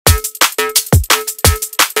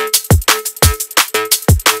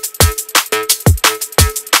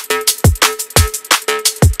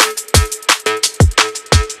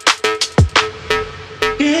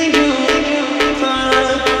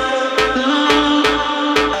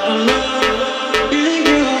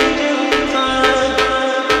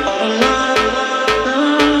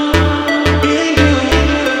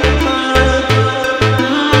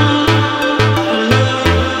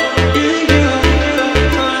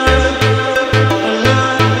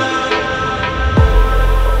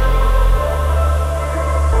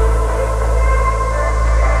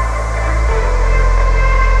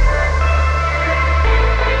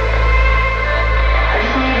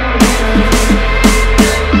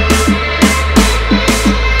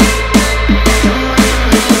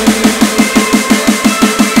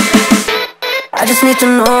need to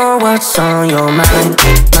know what's on your mind.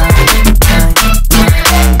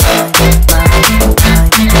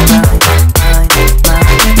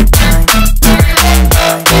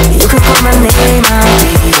 You can call my name, I'll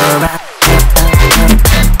be alright.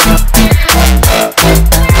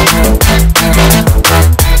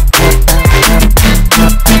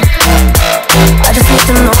 I just need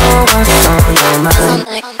to know what's on your mind.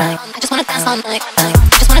 I just wanna dance all night.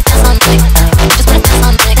 I just wanna dance all night. I just wanna dance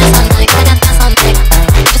all night. Dance all night. Dance all night. I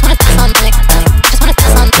just wanna dance all night. I just wanna dance all night. I just wanna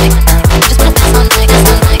dance all night. Dance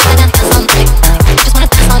all night. Dance all night. I just wanna dance all night. I just wanna dance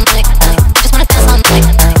all night.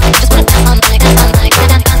 I just wanna dance all night. Dance all night.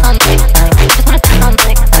 Dance all night. I just wanna dance all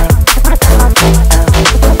night. I just wanna dance all night.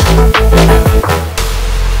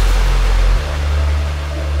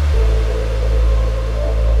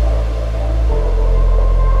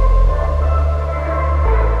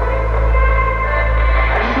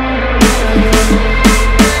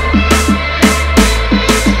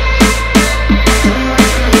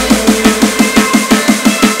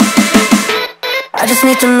 I just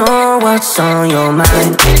need to know what's on your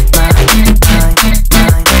mind.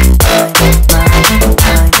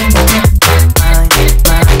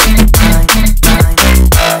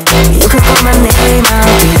 You can call my name,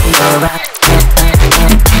 I'll be alright.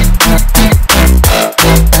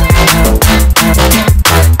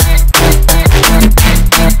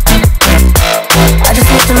 I just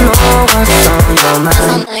need to know what's on your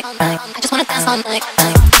mind. I just wanna dance all night.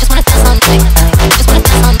 I just wanna dance all night. I just wanna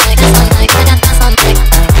dance all night. Dance all night. Dance all night. I just wanna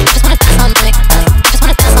dance all night. I just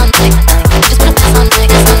wanna dance all night. I just wanna dance all night. Dance all night.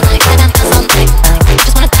 Dance all night. I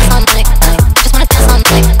just wanna dance all night. I just wanna dance all night. I just wanna dance all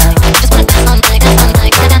night. Dance all night. Dance all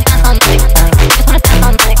night. I just wanna dance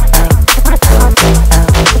all night. I just wanna dance all night.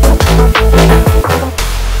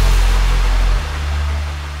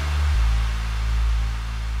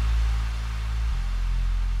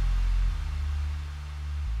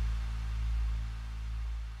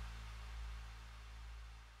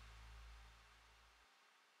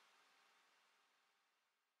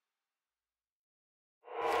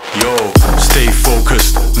 Yo, stay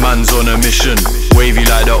focused, man's on a mission. Wavy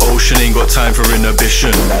like the ocean, ain't got time for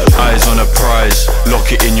inhibition. Eyes on a prize,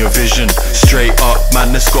 lock it in your vision. Straight up,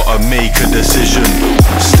 man, let's gotta make a decision.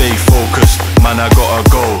 Stay focused, man, I gotta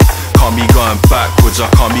go. Can't be going backwards, I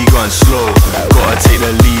can't be going slow. Gotta take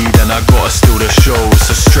the lead and I gotta steal the show. It's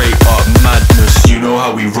a straight up madness, you know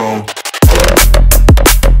how we roll.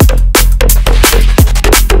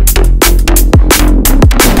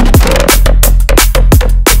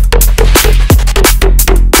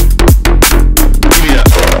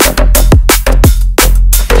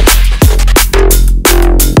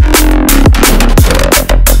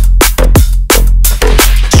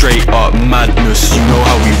 Madness, you know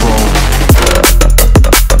how we roll.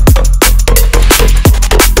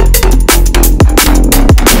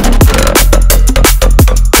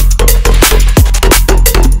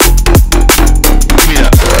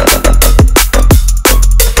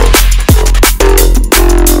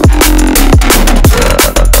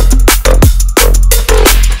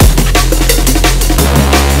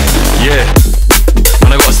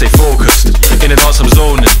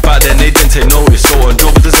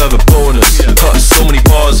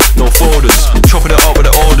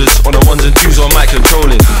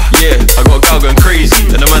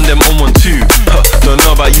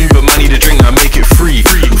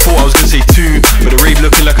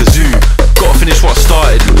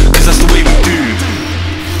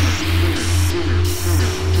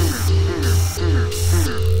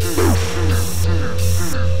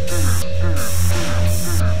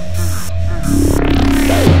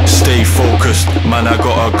 Man, I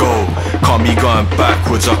gotta go. Can't be going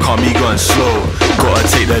backwards, I can't be going slow. Gotta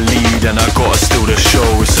take the lead and I gotta steal the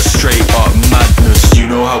show. It's a straight up madness, you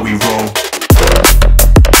know how we roll.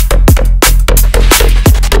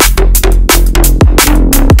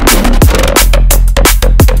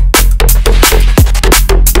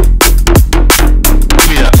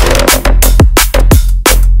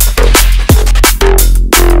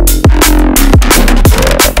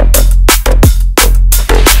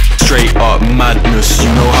 Madness, you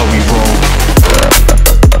know how we roll.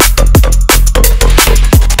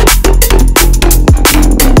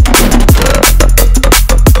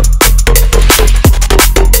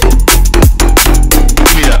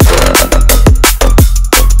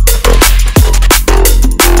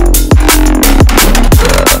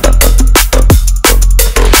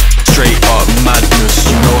 Straight up madness,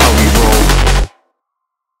 you know how we roll.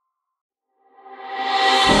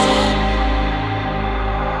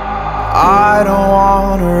 I don't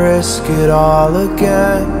wanna risk it all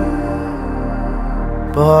again,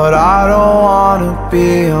 but I don't wanna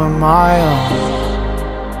be on my own.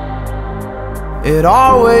 It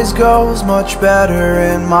always goes much better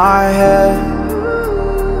in my head,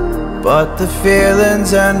 but the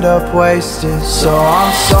feelings end up wasted. So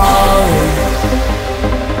I'm sorry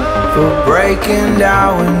for breaking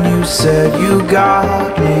down when you said you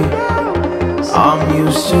got me. I'm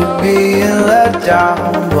used to being let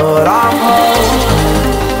down, but I'm hoping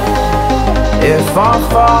if I'm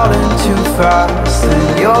falling too fast,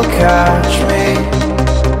 then you'll catch me.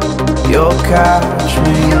 You'll catch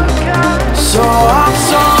me. So I'm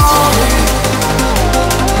sorry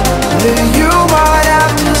that you might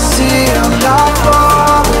have to see I'm not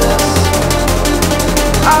flawless.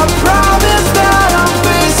 I promise that I'm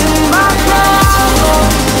facing my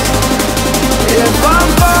problems. If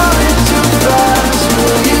I'm falling too fast,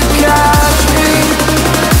 will you catch me?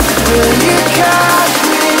 Will you catch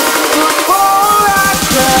me before I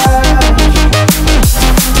crash?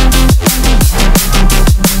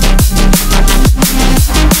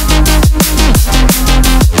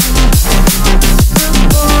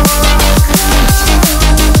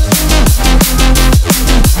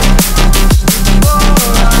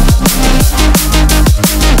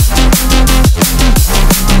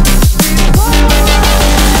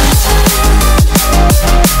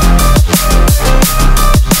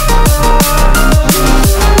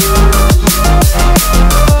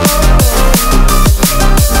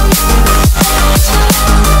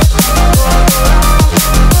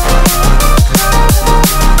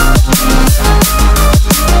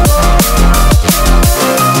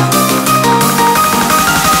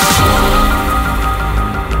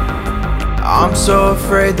 I'm so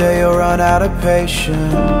afraid that you'll run out of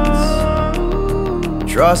patience.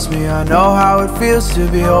 Trust me, I know how it feels to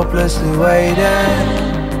be hopelessly waiting.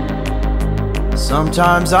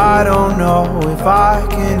 Sometimes I don't know if I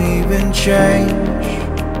can even change,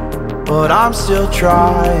 but I'm still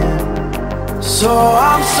trying. So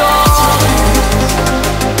I'm sorry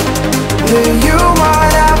that you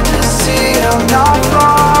might have to see I'm not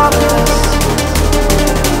far.